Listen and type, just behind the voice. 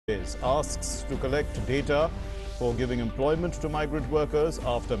asks to collect data for giving employment to migrant workers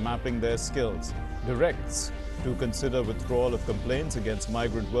after mapping their skills, directs to consider withdrawal of complaints against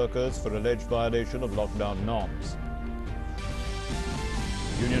migrant workers for alleged violation of lockdown norms.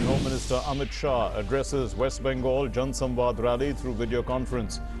 Union Home Minister Amit Shah addresses West Bengal Jan Samvad rally through video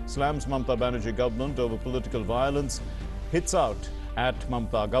conference, slams Mamata Banerjee government over political violence, hits out at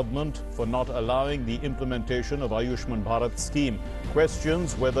Mamata government for not allowing the implementation of Ayushman Bharat scheme,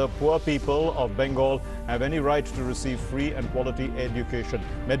 questions whether poor people of Bengal have any right to receive free and quality education,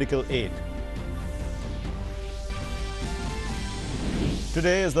 medical aid.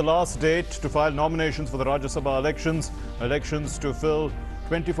 Today is the last date to file nominations for the Rajya Sabha elections to fill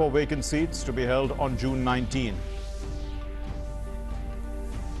 24 vacant seats to be held on June 19.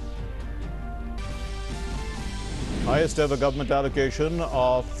 Highest ever government allocation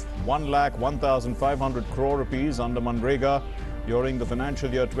of 1,01,500 crore rupees under Manrega during the financial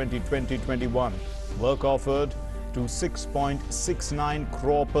year 2020-21. Work offered to 6.69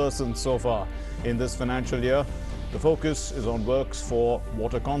 crore persons so far in this financial year. The focus is on works for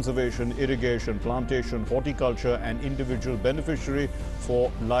water conservation, irrigation, plantation, horticulture and individual beneficiary for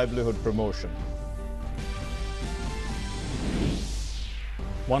livelihood promotion.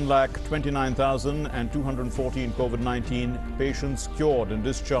 1,29,214 COVID-19 patients cured and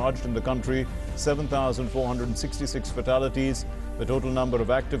discharged in the country, 7,466 fatalities. The total number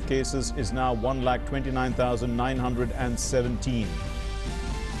of active cases is now 1,29,917.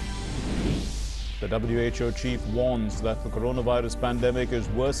 The WHO chief warns that the coronavirus pandemic is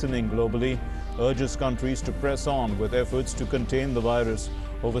worsening globally, urges countries to press on with efforts to contain the virus.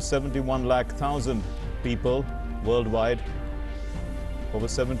 Over 71 lakh people worldwide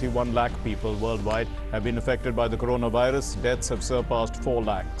have been affected by the coronavirus. Deaths have surpassed 4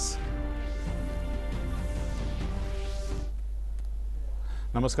 lakhs.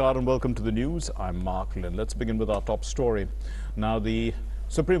 Namaskar and welcome to the news. I'm Mark Lynn. Let's begin with our top story. Now, the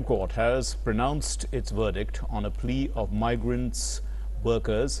Supreme Court has pronounced its verdict on a plea of migrant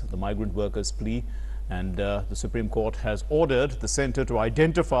workers, the migrant workers' plea. And the Supreme Court has ordered the centre to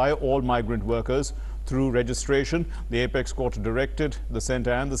identify all migrant workers through registration. The Apex Court directed the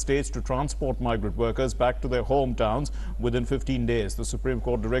centre and the states to transport migrant workers back to their hometowns within 15 days. The Supreme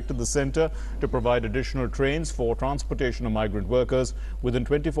Court directed the centre to provide additional trains for transportation of migrant workers within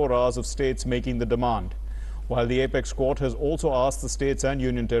 24 hours of states making the demand. While the Apex Court has also asked the states and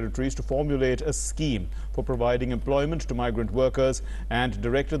union territories to formulate a scheme for providing employment to migrant workers and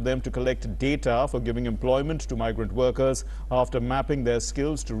directed them to collect data for giving employment to migrant workers after mapping their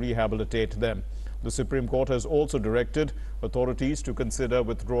skills to rehabilitate them. The Supreme Court has also directed authorities to consider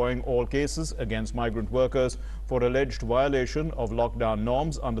withdrawing all cases against migrant workers for alleged violation of lockdown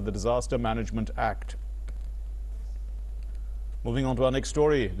norms under the Disaster Management Act. Moving on to our next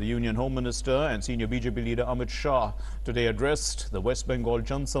story, the Union Home Minister and senior BJP leader Amit Shah today addressed the West Bengal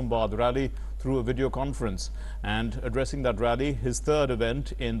Jan Samvad rally through a video conference. And addressing that rally, his third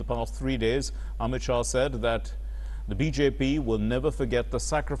event in the past 3 days, Amit Shah said that the BJP will never forget the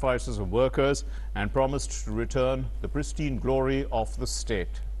sacrifices of workers and promised to return the pristine glory of the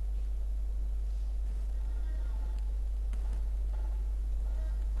state.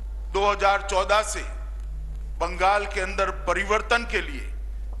 Bengal के अंदर परिवर्तन के लिए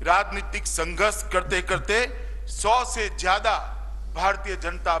राजनीतिक संघर्ष करते करते 100 से ज्यादा भारतीय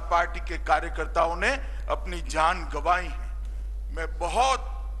जनता पार्टी के कार्यकर्ताओं ने अपनी जान गंवाई है। मैं बहुत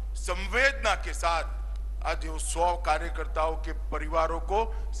संवेदना के साथ आज उन 100 कार्यकर्ताओं के परिवारों को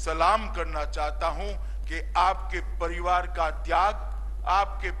सलाम करना चाहता हूं कि आपके परिवार का त्याग,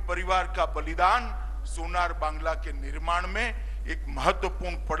 आपके परिवार का बलिदान सोनार बांग्ला के निर्माण में एक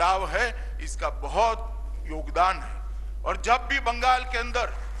महत्वपूर्ण पड़ाव है। इसका बहुत योगदान है और जब भी बंगाल के अंदर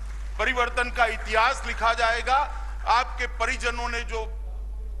परिवर्तन का इतिहास लिखा जाएगा, आपके परिजनों ने जो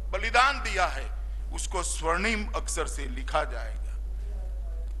बलिदान दिया है उसको स्वर्णिम अक्षर से लिखा जाएगा.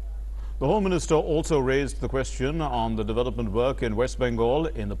 The Home Minister also raised the question on the development work in West Bengal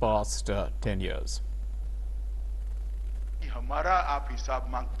in the past 10 years. हमारा आप हिसाब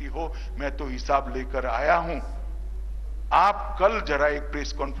मांगती हो, मैं तो हिसाब लेकर आया हूं. आप कल जरा एक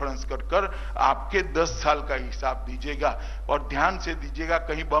प्रेस कॉन्फ्रेंस कर आपके 10 साल का हिसाब दीजिएगा और ध्यान से दीजिएगा,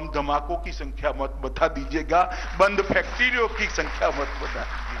 कहीं बम धमाकों की संख्या मत बता दीजिएगा, बंद फैक्ट्रियों की संख्या मत बता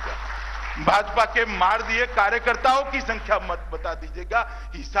दीजिएगा, भाजपा के मार दिए कार्यकर्ताओं की संख्या मत बता दीजिएगा.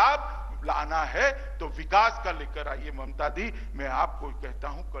 हिसाब लाना है तो विकास का लेकर आइए ममता दी. मैं आपको कहता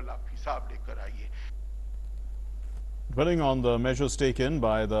हूं कल आप हिसाब लेकर आइए. Dwelling on the measures taken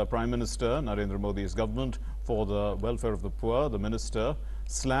by the Prime Minister Narendra Modi's government for the welfare of the poor, the minister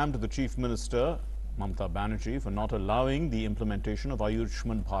slammed the Chief Minister Mamata Banerjee for not allowing the implementation of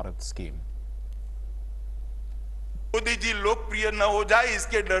Ayushman Bharat scheme. Modi ji लोकप्रिय न हो जाए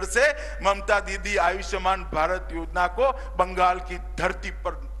इसके डर से ममता दीदी आयुष्मान भारत योजना को बंगाल की धरती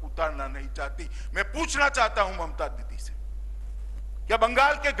पर उतारना नहीं चाहती। मैं पूछना चाहता हूं ममता दीदी से, क्या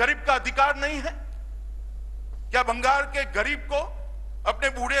बंगाल के गरीब का अधिकार नहीं है? क्या बंगाल के गरीब को अपने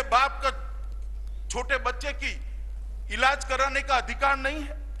बूढ़े बाप का छोटे बच्चे की इलाज कराने का अधिकार नहीं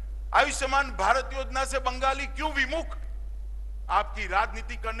है? आयुष्मान भारत योजना से बंगाली क्यों विमुख? आपकी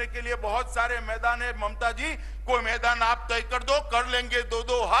राजनीति करने के लिए बहुत सारे मैदान है ममता जी, कोई मैदान आप तय कर दो, कर लेंगे दो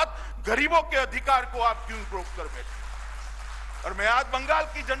दो हाथ। गरीबों के अधिकार को आप क्यों रोक कर बैठे? और मैं आज बंगाल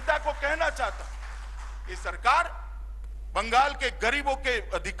की जनता को कहना चाहता हूं कि सरकार बंगाल के गरीबों के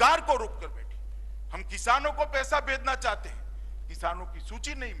अधिकार को रोक कर बैठी। हम किसानों को पैसा भेजना चाहते हैं, किसानों की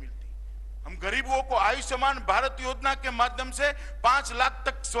सूची नहीं मिलती। हम गरीबों को आयुष्मान भारत योजना के माध्यम से 5 लाख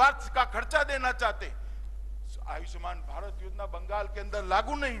तक स्वास्थ्य का खर्चा देना चाहते हैं। आयुष्मान भारत योजना बंगाल के अंदर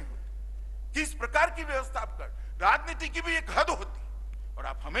लागू नहीं होती। किस प्रकार की व्यवस्था आप कर? राजनीति की भी एक हद होती, और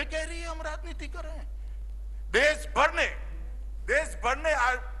आप हमें कह रही है हम राजनीति कर रहे हैं। देश भर ने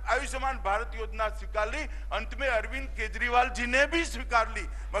आयुष्मान भारत योजना स्वीकार ली, अंत में अरविंद केजरीवाल जी ने भी स्वीकार ली,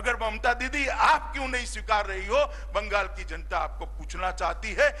 मगर ममता दीदी आप क्यों नहीं स्वीकार रही हो? बंगाल की जनता आपको पूछना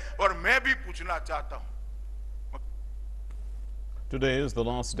चाहती है और मैं भी पूछना चाहता हूं। Today is the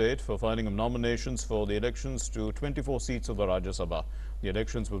last date for filing of nominations for the elections to 24 seats of the Rajya Sabha. The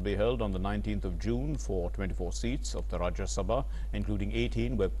elections will be held on the 19th of June for 24 seats of the Rajya Sabha, including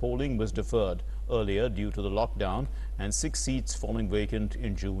 18 where polling was deferred earlier due to the lockdown, and 6 seats falling vacant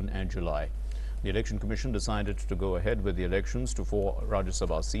in June and July. The Election Commission decided to go ahead with the elections to 4 Rajya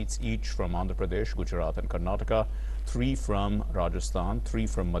Sabha seats, each from Andhra Pradesh, Gujarat and Karnataka, 3 from Rajasthan, 3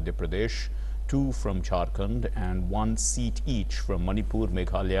 from Madhya Pradesh, 2 from Jharkhand, and 1 seat each from Manipur,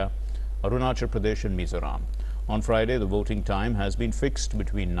 Meghalaya, Arunachal Pradesh and Mizoram. On Friday, the voting time has been fixed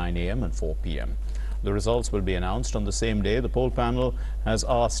between 9 a.m. and 4 p.m. The results will be announced on the same day. The poll panel has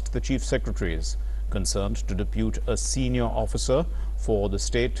asked the chief secretaries concerned to depute a senior officer for the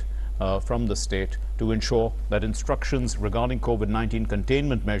state, from the state, to ensure that instructions regarding COVID-19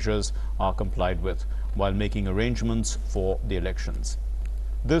 containment measures are complied with while making arrangements for the elections.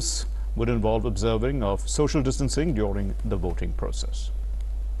 This would involve observing of social distancing during the voting process.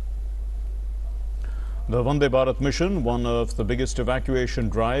 The Vande Bharat mission, one of the biggest evacuation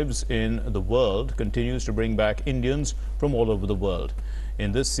drives in the world, continues to bring back Indians from all over the world.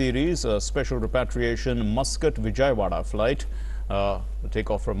 In this series, a special repatriation Muscat-Vijayawada flight will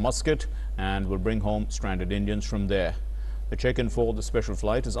take off from Muscat and will bring home stranded Indians from there. The check-in for the special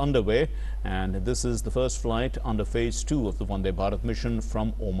flight is underway, and this is the first flight under phase 2 of the Vande Bharat mission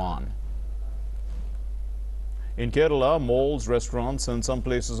from Oman. In Kerala, malls, restaurants and some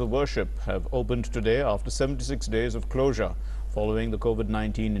places of worship have opened today after 76 days of closure following the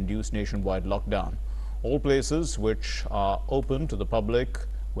COVID-19 induced nationwide lockdown. All places which are open to the public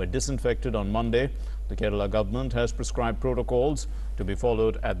were disinfected on Monday. The Kerala government has prescribed protocols to be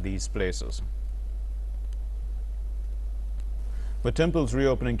followed at these places. With temples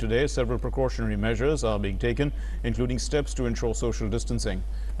reopening today, several precautionary measures are being taken, including steps to ensure social distancing.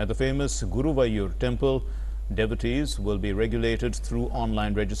 At the famous Guruvayur temple, devotees will be regulated through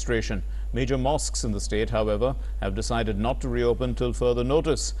online registration. Major mosques in the state, however, have decided not to reopen till further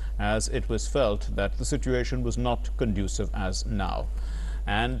notice, as it was felt that the situation was not conducive as now.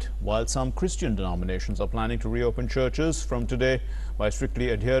 And while some Christian denominations are planning to reopen churches from today by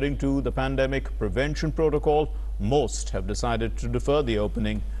strictly adhering to the pandemic prevention protocol, most have decided to defer the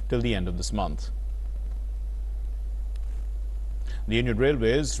opening till the end of this month. The Indian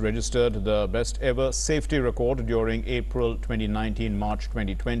Railways registered the best ever safety record during April 2019, March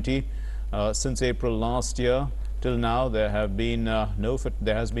 2020. Since April last year till now, there has been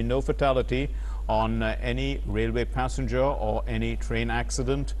no fatality on any railway passenger or any train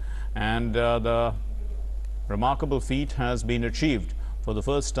accident, and the remarkable feat has been achieved for the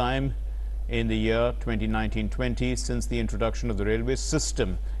first time in the year 2019-20 since the introduction of the railway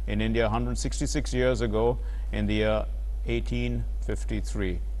system in India 166 years ago in the year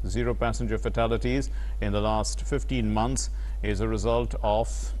 1853. 0 passenger fatalities in the last 15 months is a result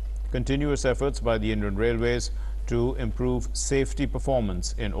of continuous efforts by the Indian Railways to improve safety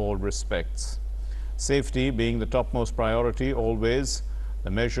performance in all respects. Safety being the topmost priority always, the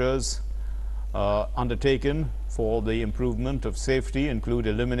measures undertaken for the improvement of safety include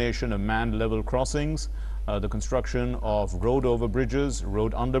elimination of manned level crossings, the construction of road over bridges,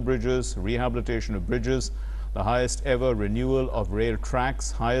 road under bridges, rehabilitation of bridges, the highest ever renewal of rail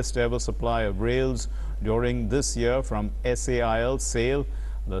tracks, highest ever supply of rails during this year from SAIL,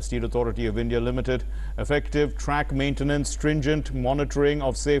 the Steel Authority of India Limited. Effective track maintenance, stringent monitoring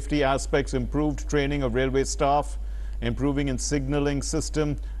of safety aspects, improved training of railway staff, improving in signaling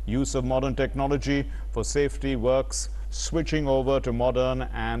system, use of modern technology for safety works, switching over to modern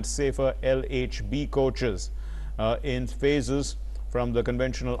and safer LHB coaches in phases from the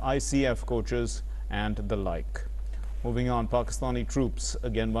conventional ICF coaches and the like. Moving on, Pakistani troops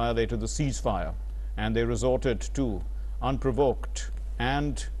again violated the ceasefire and they resorted to unprovoked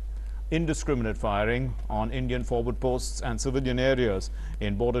and indiscriminate firing on Indian forward posts and civilian areas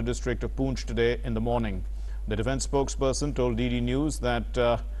in border district of Poonch today in the morning. The defense spokesperson told DD News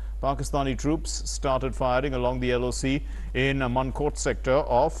that Pakistani troops started firing along the LOC in Mankot sector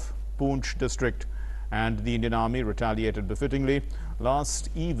of Poonch district, and the Indian Army retaliated befittingly.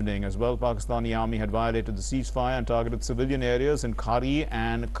 Last evening as well, Pakistani Army had violated the ceasefire and targeted civilian areas in Khari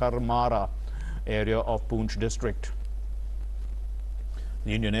and Karmara area of Poonch district.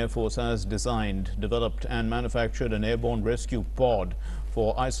 The Indian Air Force has designed, developed and manufactured an airborne rescue pod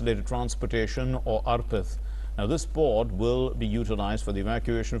for isolated transportation, or ARPIT. Now, this pod will be utilized for the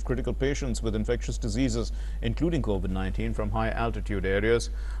evacuation of critical patients with infectious diseases, including COVID-19, from high-altitude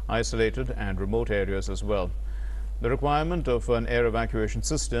areas, isolated and remote areas as well. The requirement of an air evacuation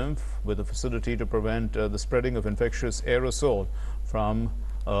system with a facility to prevent the spreading of infectious aerosol from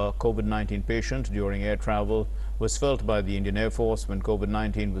a COVID-19 patient during air travel was felt by the Indian Air Force when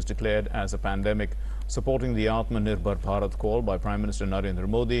COVID-19 was declared as a pandemic. Supporting the Atmanirbhar Bharat call by Prime Minister Narendra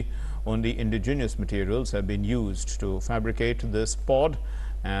Modi, only indigenous materials have been used to fabricate this pod,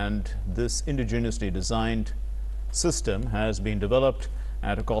 and this indigenously designed system has been developed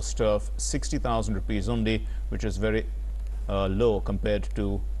at a cost of 60,000 rupees only, which is very low compared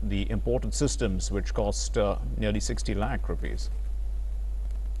to the imported systems which cost nearly 60 lakh rupees.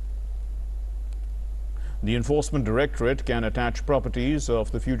 The Enforcement Directorate can attach properties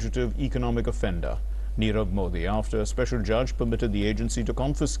of the fugitive economic offender Nirav Modi after a special judge permitted the agency to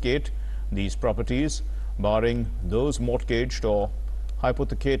confiscate these properties, barring those mortgaged or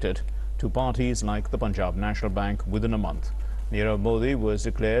hypothecated to parties like the Punjab National Bank within a month. Nirav Modi was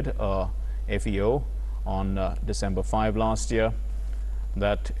declared a FEO on December 5 last year.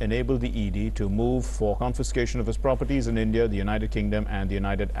 That enabled the ED to move for confiscation of his properties in India, the United Kingdom and the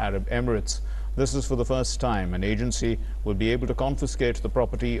United Arab Emirates. This is for the first time an agency will be able to confiscate the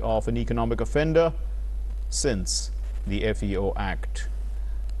property of an economic offender since the FEO Act.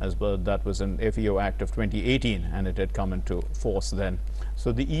 As well, that was an FEO Act of 2018 and it had come into force then.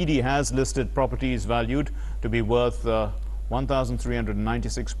 So the ED has listed properties valued to be worth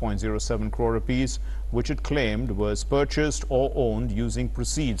 1,396.07 crore rupees, which it claimed was purchased or owned using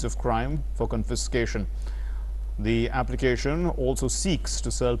proceeds of crime for confiscation. The application also seeks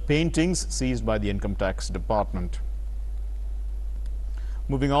to sell paintings seized by the Income Tax Department.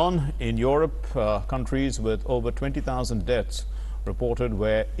 Moving on, in Europe, countries with over 20,000 deaths reported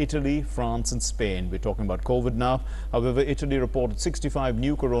were Italy, France and Spain. We're talking about COVID now. However, Italy reported 65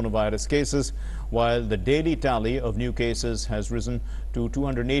 new coronavirus cases, while the daily tally of new cases has risen to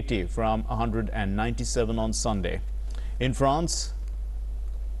 280 from 197 on Sunday. In France,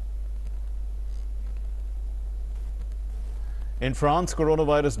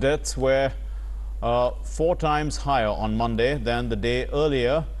 coronavirus deaths were 4 times higher on Monday than the day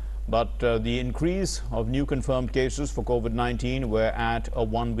earlier, but the increase of new confirmed cases for COVID-19 were at a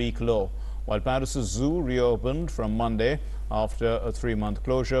 1-week low. While Paris's zoo reopened from Monday after a 3-month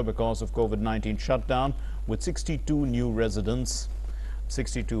closure because of COVID-19 shutdown, with 62 new residents.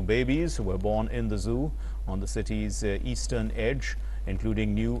 62 babies were born in the zoo on the city's eastern edge,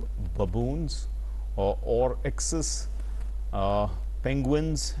 including new baboons, oryxes,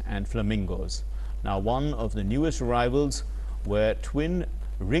 penguins and flamingos. Now, one of the newest arrivals were twin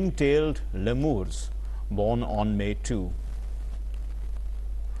ring-tailed lemurs born on May 2.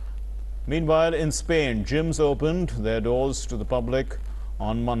 Meanwhile, in Spain, gyms opened their doors to the public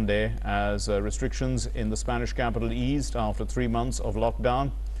on Monday as restrictions in the Spanish capital eased after 3 months of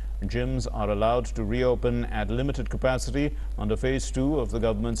lockdown. Gyms are allowed to reopen at limited capacity under phase 2 of the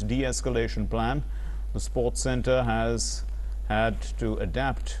government's de-escalation plan. The sports center has had to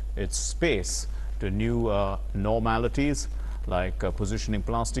adapt its space to new normalities, like positioning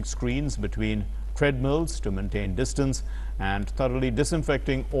plastic screens between treadmills to maintain distance and thoroughly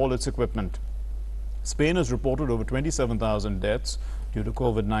disinfecting all its equipment. Spain has reported over 27,000 deaths due to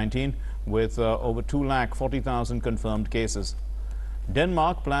COVID-19, with over 240,000 confirmed cases.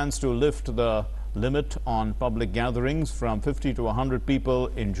 Denmark plans to lift the limit on public gatherings from 50 to 100 people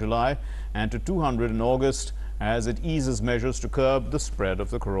in July and to 200 in August as it eases measures to curb the spread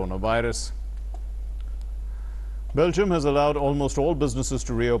of the coronavirus. Belgium has allowed almost all businesses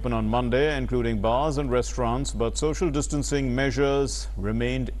to reopen on Monday, including bars and restaurants, but social distancing measures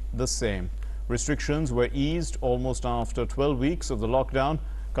remained the same. Restrictions were eased almost after 12 weeks of the lockdown.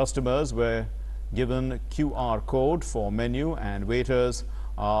 Customers were given QR code for menu and waiters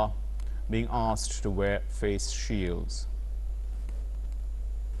are being asked to wear face shields.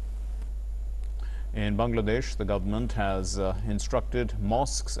 In Bangladesh, the government has instructed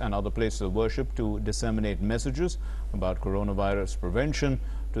mosques and other places of worship to disseminate messages about coronavirus prevention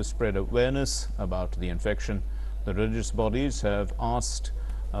to spread awareness about the infection. The religious bodies have asked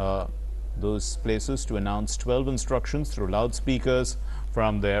those places to announce 12 instructions through loudspeakers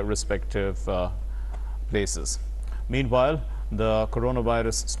from their respective places. Meanwhile, the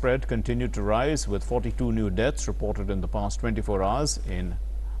coronavirus spread continued to rise, with 42 new deaths reported in the past 24 hours in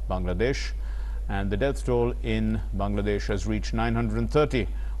Bangladesh. And the death toll in Bangladesh has reached 930,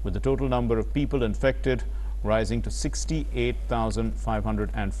 with the total number of people infected rising to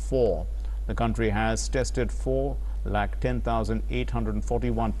 68,504. The country has tested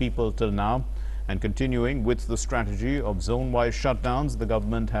 410,841 people till now. And continuing with the strategy of zone-wise shutdowns, the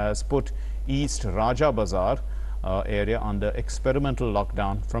government has put East Rajya Bazar area under experimental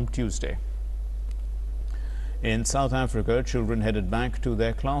lockdown from Tuesday. In South Africa, children headed back to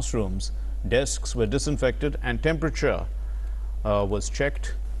their classrooms. Desks were disinfected and temperature was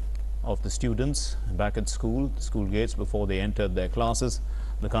checked of the students back at school gates before they entered their classes.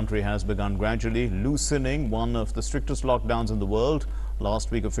 The country has begun gradually loosening one of the strictest lockdowns in the world.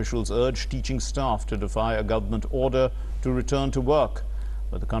 Last week, officials urged teaching staff to defy a government order to return to work.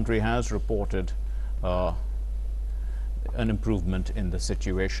 But the country has reported an improvement in the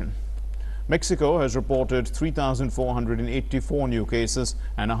situation. Mexico has reported 3,484 new cases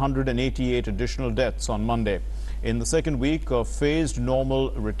and 188 additional deaths on Monday. In the second week of phased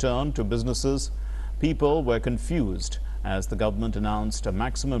normal return to businesses, people were confused as the government announced a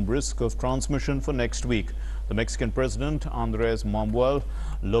maximum risk of transmission for next week. The Mexican President Andrés Manuel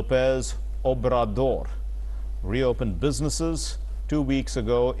López Obrador reopened businesses 2 weeks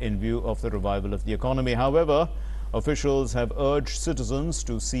ago in view of the revival of the economy. However, officials have urged citizens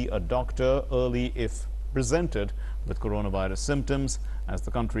to see a doctor early if presented with coronavirus symptoms, as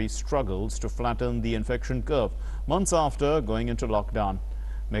the country struggles to flatten the infection curve. Months after going into lockdown,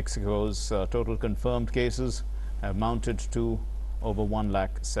 Mexico's total confirmed cases have mounted to over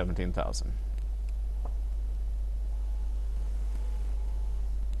 1,17,000.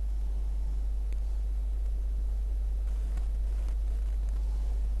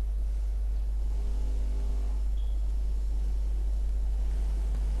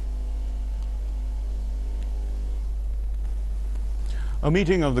 A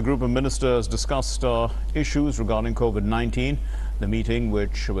meeting of the group of ministers discussed issues regarding COVID-19. The meeting,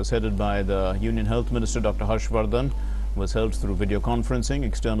 which was headed by the Union Health Minister Dr. Harshvardhan, was held through video conferencing.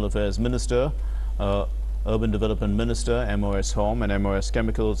 External Affairs Minister, Urban Development Minister, MOS Home and MOS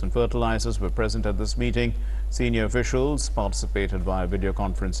Chemicals and Fertilizers were present at this meeting. Senior officials participated via video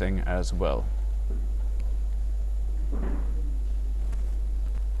conferencing as well.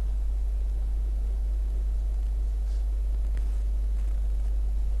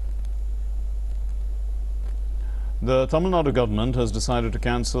 The Tamil Nadu government has decided to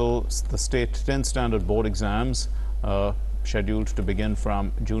cancel the state 10th standard board exams scheduled to begin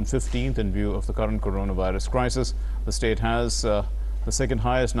from June 15th in view of the current coronavirus crisis. The state has the second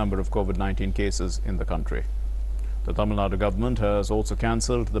highest number of COVID-19 cases in the country. The Tamil Nadu government has also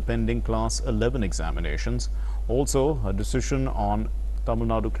cancelled the pending Class 11 examinations. Also, a decision on Tamil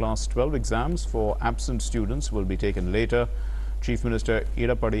Nadu Class 12 exams for absent students will be taken later. Chief Minister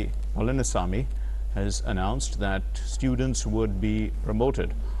Edapadi Palanisamy has announced that students would be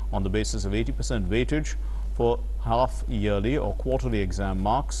promoted on the basis of 80% weightage for half-yearly or quarterly exam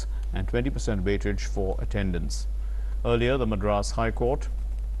marks and 20% weightage for attendance. Earlier, the Madras High Court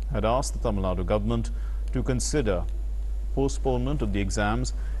had asked the Tamil Nadu government to consider postponement of the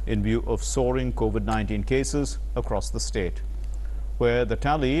exams in view of soaring COVID-19 cases across the state, where the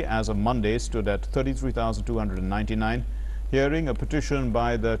tally as of Monday stood at 33,299. Hearing a petition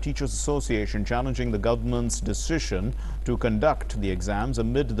by the Teachers Association challenging the government's decision to conduct the exams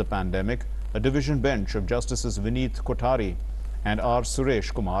amid the pandemic, a division bench of Justices Vineet Kothari and R.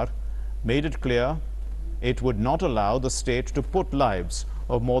 Suresh Kumar made it clear it would not allow the state to put lives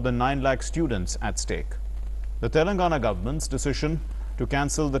of more than 9 lakh students at stake. The Telangana government's decision to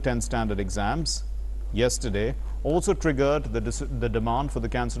cancel the 10th standard exams yesterday also triggered the demand for the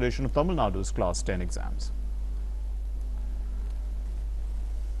cancellation of Tamil Nadu's Class 10 exams.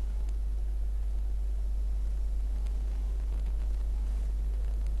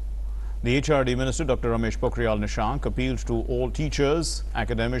 The HRD Minister, Dr. Ramesh Pokhriyal Nishank, appealed to all teachers,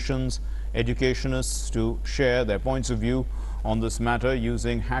 academicians, educationists to share their points of view on this matter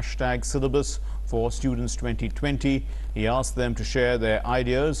using hashtag syllabus for students 2020. He asked them to share their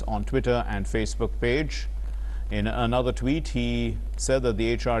ideas on Twitter and Facebook page. In another tweet, he said that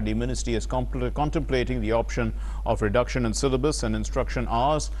the HRD Ministry is contemplating the option of reduction in syllabus and instruction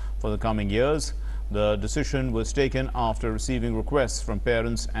hours for the coming years. The decision was taken after receiving requests from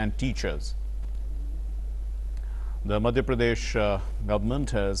parents and teachers. The Madhya Pradesh government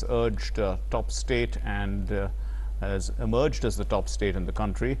has urged top state and has emerged as the top state in the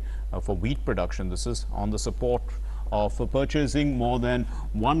country for wheat production. This is on the support of purchasing more than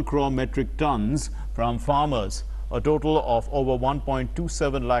 1 crore metric tons from farmers. A total of over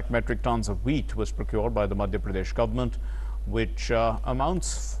 1.27 lakh metric tons of wheat was procured by the Madhya Pradesh government, which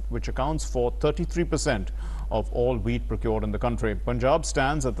accounts for 33% of all wheat procured in the country. Punjab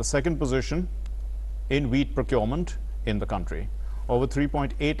stands at the second position in wheat procurement in the country. Over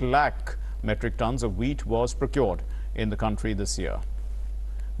 3.8 lakh metric tons of wheat was procured in the country this year.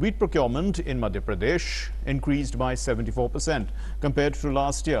 Wheat procurement in Madhya Pradesh increased by 74% compared to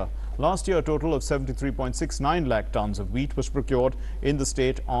last year. Last year, a total of 73.69 lakh tons of wheat was procured in the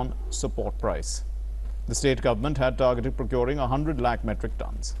state on support price. The state government had targeted procuring 100 lakh metric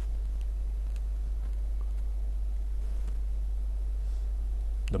tons.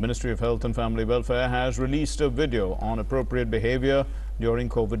 The Ministry of Health and Family Welfare has released a video on appropriate behavior during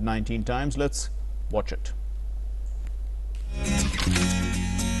COVID-19 times. Let's watch it.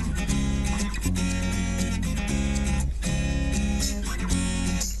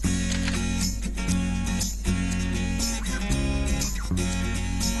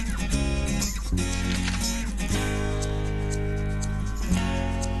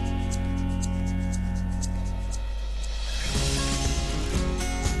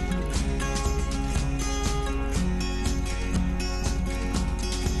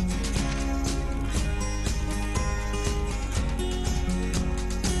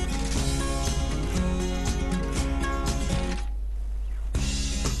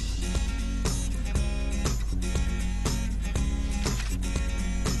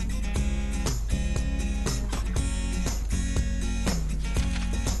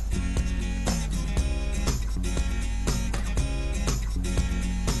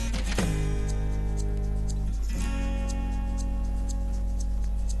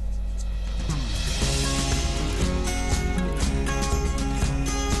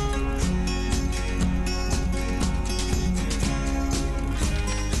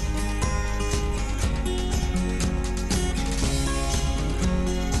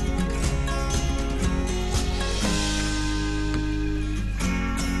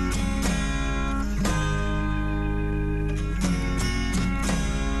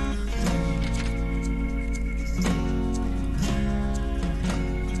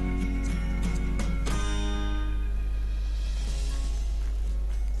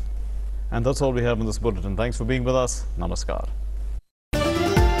 And that's all we have in this bulletin. Thanks for being with us. Namaskar.